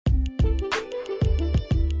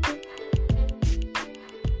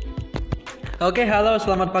Oke, halo,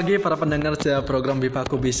 selamat pagi para pendengar setia program BIPA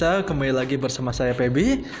Aku Bisa. Kembali lagi bersama saya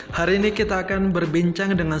Pebi. Hari ini kita akan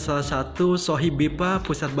berbincang dengan salah satu sohib BIPA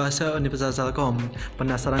Pusat Bahasa Universitas Telkom.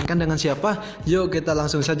 Penasaran kan dengan siapa? Yuk kita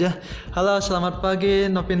langsung saja. Halo, selamat pagi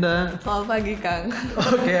Novinda. Selamat pagi Kang.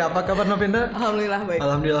 Oke, apa kabar Novinda? Alhamdulillah baik.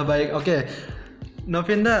 Alhamdulillah baik. Oke,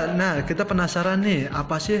 Novinda, nah kita penasaran nih,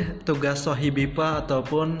 apa sih tugas sohib BIPA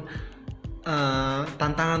ataupun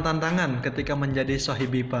tantangan-tantangan ketika menjadi sohib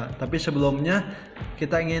BIPA. Tapi sebelumnya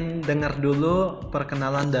kita ingin dengar dulu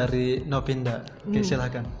perkenalan dari Novinda. Oke,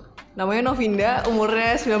 silakan. Namanya Novinda,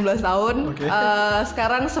 umurnya 19 tahun. Oke.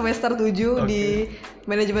 Sekarang semester 7 di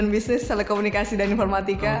Manajemen Bisnis, Telekomunikasi dan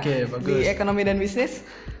Informatika. Oke, bagus. Di Ekonomi dan Bisnis.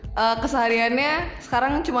 Kesehariannya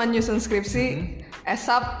sekarang cuma nyusun skripsi,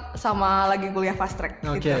 esap sama lagi kuliah fast track.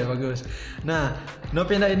 Oke, gitu. bagus. Nah,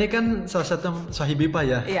 Novinda ini kan salah satu sohib BIPA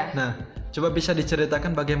ya. Iya. Nah, coba bisa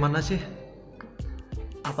diceritakan bagaimana sih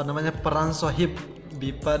peran sohib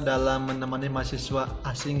BIPA dalam menemani mahasiswa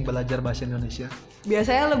asing belajar bahasa Indonesia?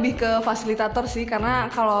 Biasanya lebih ke fasilitator sih, karena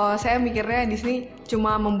kalau saya mikirnya di sini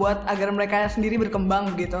cuma membuat agar mereka sendiri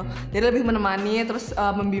berkembang gitu. Jadi lebih menemani, terus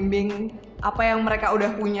membimbing apa yang mereka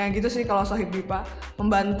udah punya gitu sih kalau sohib BIPA.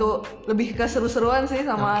 Membantu lebih ke seru-seruan sih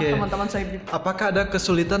sama teman-teman sohib BIPA. Apakah ada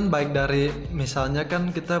kesulitan baik dari misalnya kan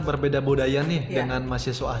kita berbeda budaya nih dengan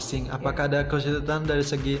mahasiswa asing? Apakah ada kesulitan dari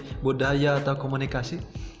segi budaya atau komunikasi?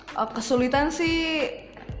 Kesulitan sih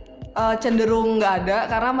cenderung nggak ada,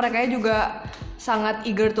 karena mereka juga sangat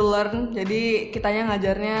eager to learn. Jadi kitanya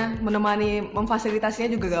ngajarnya, menemani, memfasilitasinya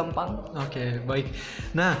juga gampang. Oke, baik.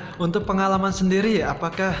 Nah, untuk pengalaman sendiri,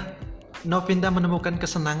 apakah Novinda menemukan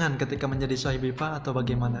kesenangan ketika menjadi sohib BIPA atau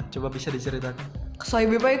bagaimana? Coba bisa diceritakan.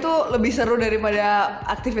 Sohib BIPA itu lebih seru daripada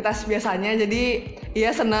aktivitas biasanya. Jadi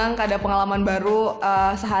iya senang, ada pengalaman baru.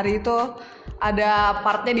 Sehari itu ada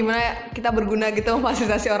partnya dimana kita berguna gitu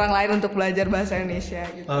memfasilitasi orang lain untuk belajar bahasa Indonesia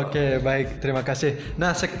gitu. Oke, baik, terima kasih.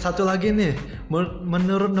 Nah, satu lagi nih,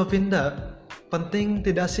 menurut Novinda, penting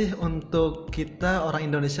tidak sih untuk kita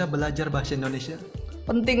orang Indonesia belajar bahasa Indonesia?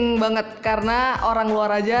 Penting banget, karena orang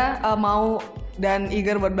luar aja mau dan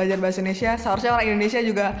eager buat belajar bahasa Indonesia. Seharusnya orang Indonesia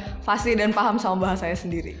juga fasih dan paham sama bahasanya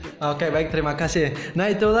sendiri. Oke, baik, terima kasih. Nah,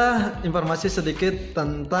 itulah informasi sedikit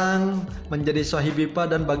tentang menjadi sohib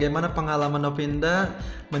BIPA dan bagaimana pengalaman Novinda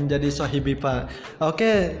menjadi sohib BIPA.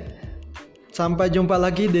 Oke, sampai jumpa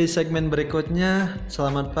lagi di segmen berikutnya.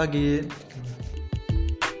 Selamat pagi.